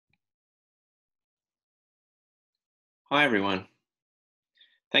Hi everyone.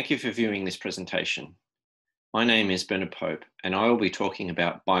 Thank you for viewing this presentation. My name is Bernard Pope and I will be talking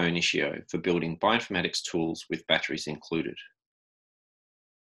about Bioinitio for building bioinformatics tools with batteries included.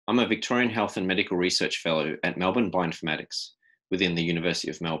 I'm a Victorian Health and Medical Research Fellow at Melbourne Bioinformatics within the University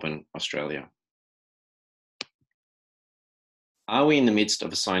of Melbourne, Australia. Are we in the midst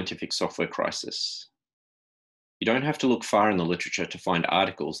of a scientific software crisis? You don't have to look far in the literature to find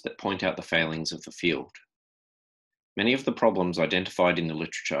articles that point out the failings of the field. Many of the problems identified in the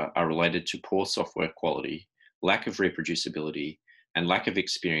literature are related to poor software quality, lack of reproducibility, and lack of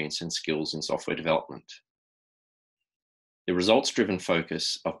experience and skills in software development. The results-driven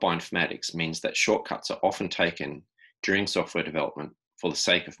focus of bioinformatics means that shortcuts are often taken during software development for the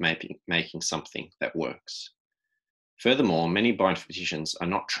sake of making something that works. Furthermore, many bioinformaticians are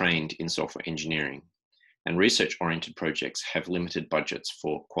not trained in software engineering, and research-oriented projects have limited budgets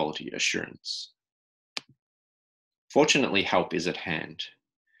for quality assurance. Fortunately, help is at hand.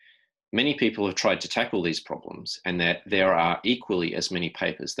 Many people have tried to tackle these problems, and there are equally as many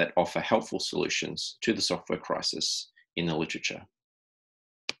papers that offer helpful solutions to the software crisis in the literature.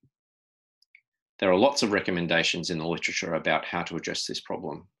 There are lots of recommendations in the literature about how to address this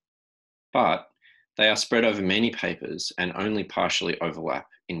problem, but they are spread over many papers and only partially overlap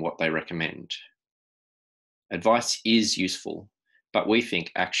in what they recommend. Advice is useful, but we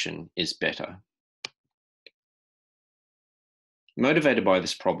think action is better. Motivated by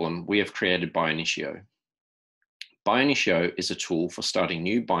this problem, we have created Bioinitio. Bioinitio is a tool for starting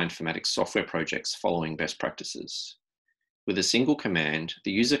new bioinformatics software projects following best practices. With a single command,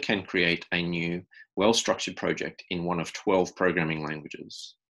 the user can create a new, well-structured project in one of 12 programming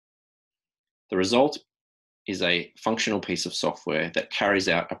languages. The result is a functional piece of software that carries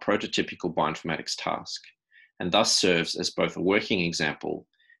out a prototypical bioinformatics task, and thus serves as both a working example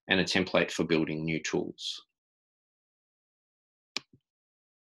and a template for building new tools.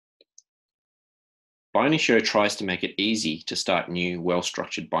 Bioinitio tries to make it easy to start new,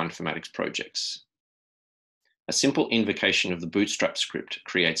 well-structured bioinformatics projects. A simple invocation of the Bootstrap script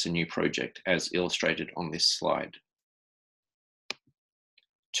creates a new project, as illustrated on this slide.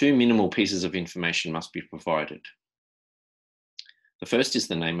 Two minimal pieces of information must be provided. The first is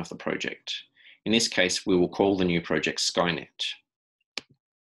the name of the project. In this case, we will call the new project Skynet.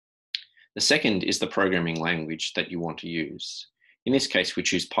 The second is the programming language that you want to use. In this case, we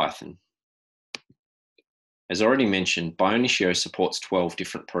choose Python. As already mentioned, Bioinitio supports 12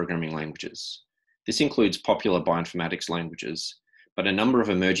 different programming languages. This includes popular bioinformatics languages, but a number of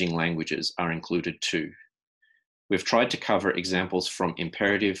emerging languages are included too. We've tried to cover examples from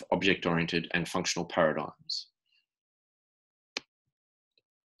imperative, object-oriented, and functional paradigms.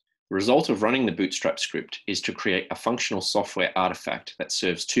 The result of running the Bootstrap script is to create a functional software artifact that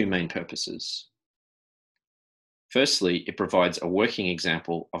serves two main purposes. Firstly, it provides a working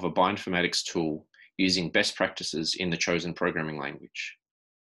example of a bioinformatics tool using best practices in the chosen programming language.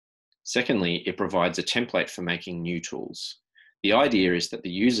 Secondly, it provides a template for making new tools. The idea is that the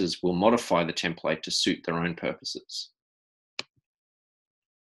users will modify the template to suit their own purposes.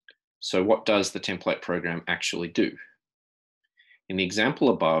 So what does the template program actually do? In the example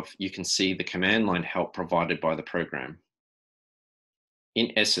above, you can see the command line help provided by the program.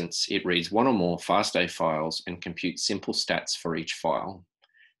 In essence, it reads one or more FASTA files and computes simple stats for each file.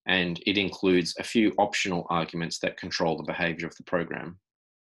 And it includes a few optional arguments that control the behavior of the program.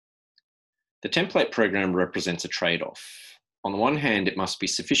 The template program represents a trade-off. On the one hand, it must be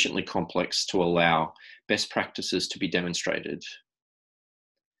sufficiently complex to allow best practices to be demonstrated.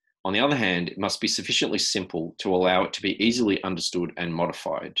 On the other hand, it must be sufficiently simple to allow it to be easily understood and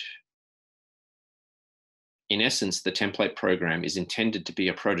modified. In essence, the template program is intended to be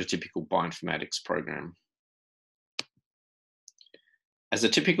a prototypical bioinformatics program. As a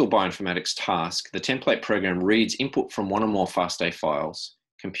typical bioinformatics task, the template program reads input from one or more FASTA files,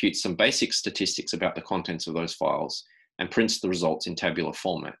 computes some basic statistics about the contents of those files, and prints the results in tabular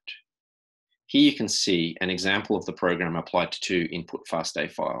format. Here you can see an example of the program applied to two input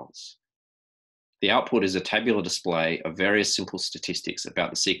FASTA files. The output is a tabular display of various simple statistics about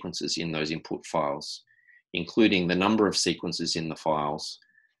the sequences in those input files, including the number of sequences in the files,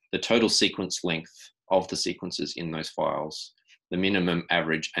 the total sequence length of the sequences in those files, the minimum,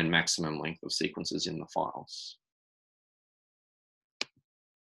 average, and maximum length of sequences in the files.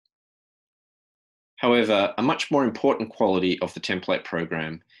 However, a much more important quality of the template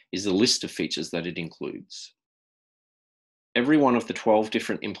program is the list of features that it includes. Every one of the 12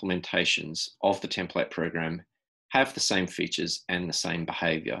 different implementations of the template program have the same features and the same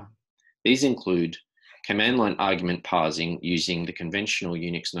behavior. These include command line argument parsing using the conventional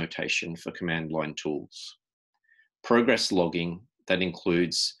Unix notation for command line tools, progress logging that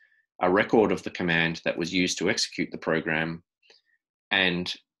includes a record of the command that was used to execute the program,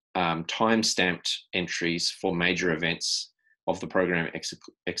 and time-stamped entries for major events of the program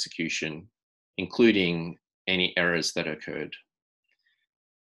execution, including any errors that occurred.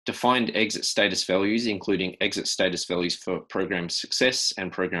 Defined exit status values, including exit status values for program success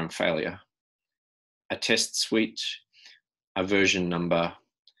and program failure. A test suite, a version number,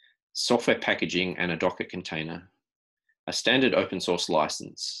 software packaging and a Docker container, a standard open source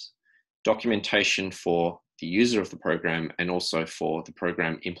license, documentation for the user of the program and also for the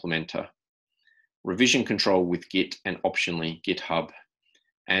program implementer, revision control with Git and optionally GitHub,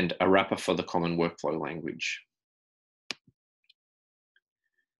 and a wrapper for the common workflow language.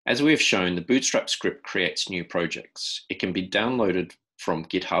 As we have shown, the Bootstrap script creates new projects. It can be downloaded from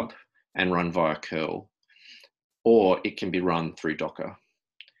GitHub and run via curl, or it can be run through Docker.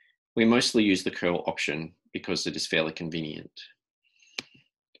 We mostly use the curl option because it is fairly convenient.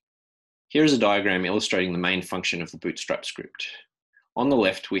 Here is a diagram illustrating the main function of the Bootstrap script. On the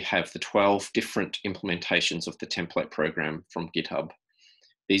left, we have the 12 different implementations of the template program from GitHub.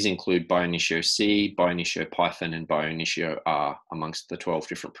 These include Bionitio C, Bionitio Python, and Bionitio R amongst the 12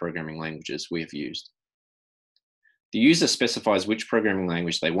 different programming languages we have used. The user specifies which programming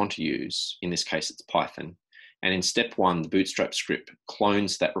language they want to use. In this case, it's Python. And in step 1, the Bootstrap script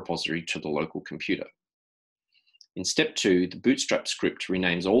clones that repository to the local computer. In step 2, the Bootstrap script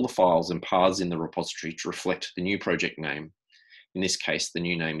renames all the files and paths in the repository to reflect the new project name. In this case, the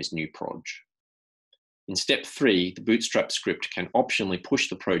new name is newproj. In step 3, the Bootstrap script can optionally push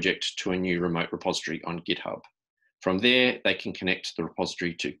the project to a new remote repository on GitHub. From there, they can connect the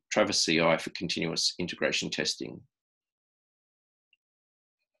repository to Travis CI for continuous integration testing.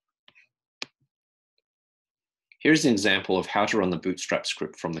 Here's an example of how to run the Bootstrap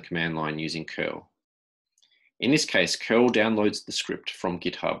script from the command line using curl. In this case, curl downloads the script from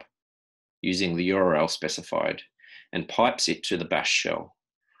GitHub using the URL specified and pipes it to the bash shell,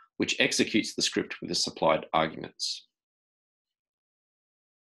 which executes the script with the supplied arguments.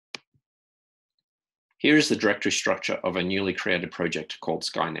 Here is the directory structure of a newly created project called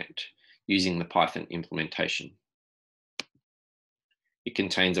Skynet using the Python implementation. It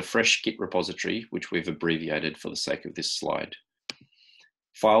contains a fresh Git repository, which we've abbreviated for the sake of this slide,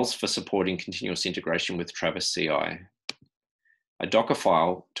 files for supporting continuous integration with Travis CI, a Docker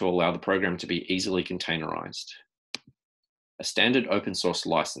file to allow the program to be easily containerized, a standard open source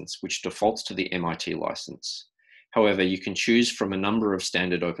license, which defaults to the MIT license. However, you can choose from a number of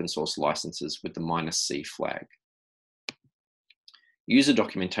standard open source licenses with the -C flag. User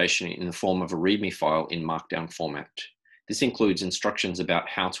documentation in the form of a README file in Markdown format. This includes instructions about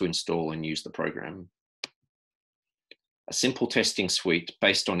how to install and use the program. A simple testing suite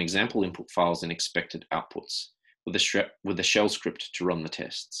based on example input files and expected outputs, with a shell script to run the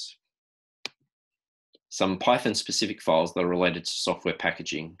tests. Some Python-specific files that are related to software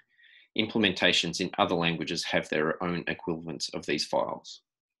packaging. Implementations in other languages have their own equivalents of these files.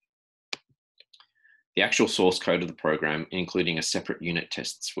 The actual source code of the program, including a separate unit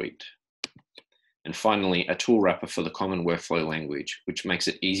test suite. And finally, a tool wrapper for the common workflow language, which makes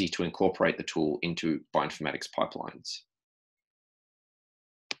it easy to incorporate the tool into bioinformatics pipelines.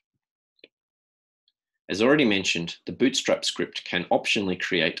 As already mentioned, the Bootstrap script can optionally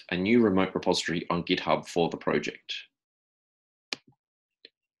create a new remote repository on GitHub for the project.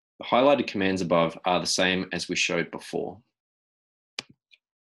 The highlighted commands above are the same as we showed before.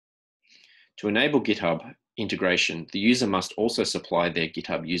 To enable GitHub integration, the user must also supply their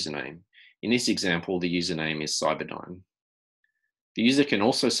GitHub username. In this example, the username is Cyberdyne. The user can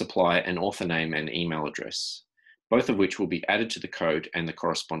also supply an author name and email address, both of which will be added to the code and the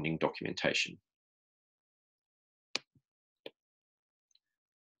corresponding documentation.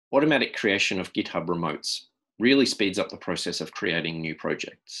 Automatic creation of GitHub remotes really speeds up the process of creating new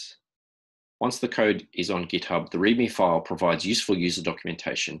projects. Once the code is on GitHub, the README file provides useful user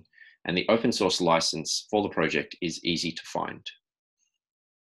documentation, and the open source license for the project is easy to find.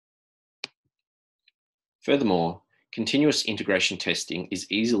 Furthermore, continuous integration testing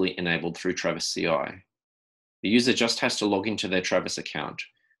is easily enabled through Travis CI. The user just has to log into their Travis account,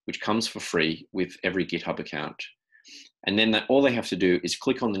 which comes for free with every GitHub account. And then all they have to do is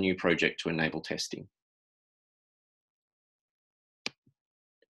click on the new project to enable testing.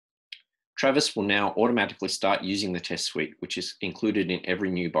 Travis will now automatically start using the test suite, which is included in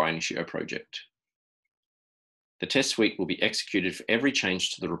every new Bionitio project. The test suite will be executed for every change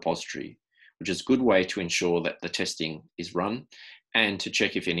to the repository, which is a good way to ensure that the testing is run and to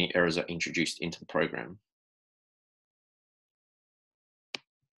check if any errors are introduced into the program.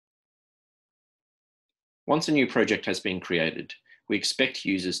 Once a new project has been created, we expect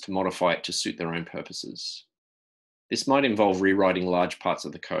users to modify it to suit their own purposes. This might involve rewriting large parts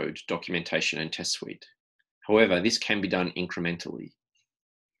of the code, documentation, and test suite. However, this can be done incrementally.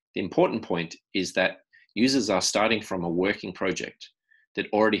 The important point is that users are starting from a working project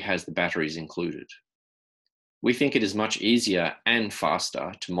that already has the batteries included. We think it is much easier and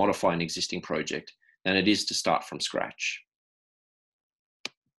faster to modify an existing project than it is to start from scratch.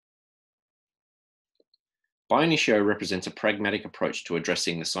 Bioinitio represents a pragmatic approach to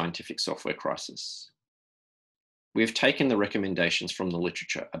addressing the scientific software crisis. We have taken the recommendations from the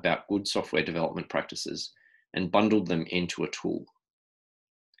literature about good software development practices and bundled them into a tool.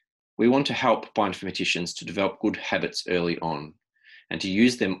 We want to help bioinformaticians to develop good habits early on and to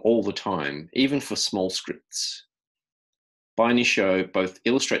use them all the time, even for small scripts. Bioinitio both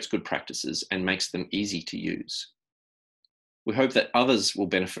illustrates good practices and makes them easy to use. We hope that others will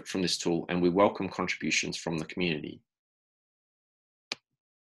benefit from this tool, and we welcome contributions from the community.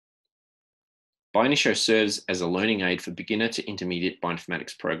 Bioinitio serves as a learning aid for beginner to intermediate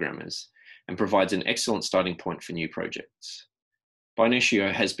bioinformatics programmers and provides an excellent starting point for new projects.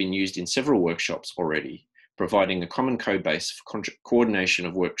 Bioinitio has been used in several workshops already, providing a common code base for coordination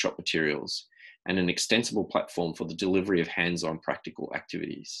of workshop materials and an extensible platform for the delivery of hands-on practical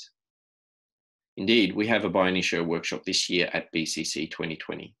activities. Indeed, we have a Bioinitio workshop this year at BCC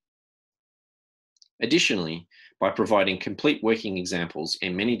 2020. Additionally, by providing complete working examples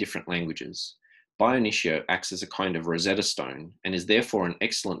in many different languages, Bioinitio acts as a kind of Rosetta Stone and is therefore an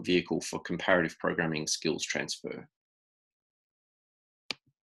excellent vehicle for comparative programming skills transfer.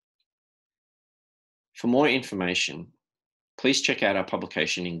 For more information, please check out our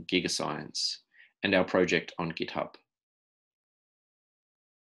publication in GigaScience and our project on GitHub.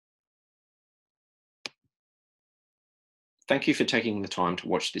 Thank you for taking the time to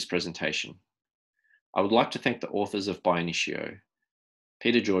watch this presentation. I would like to thank the authors of Bioinitio,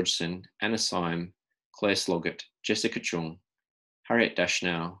 Peter Georgeson, Anna Syme, Claire Sloggett, Jessica Chung, Harriet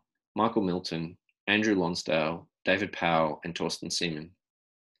Dashnow, Michael Milton, Andrew Lonsdale, David Powell, and Torsten Seaman.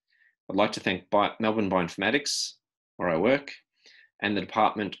 I'd like to thank Melbourne Bioinformatics, where I work, and the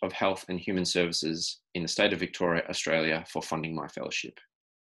Department of Health and Human Services in the state of Victoria, Australia, for funding my fellowship.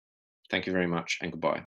 Thank you very much, and goodbye.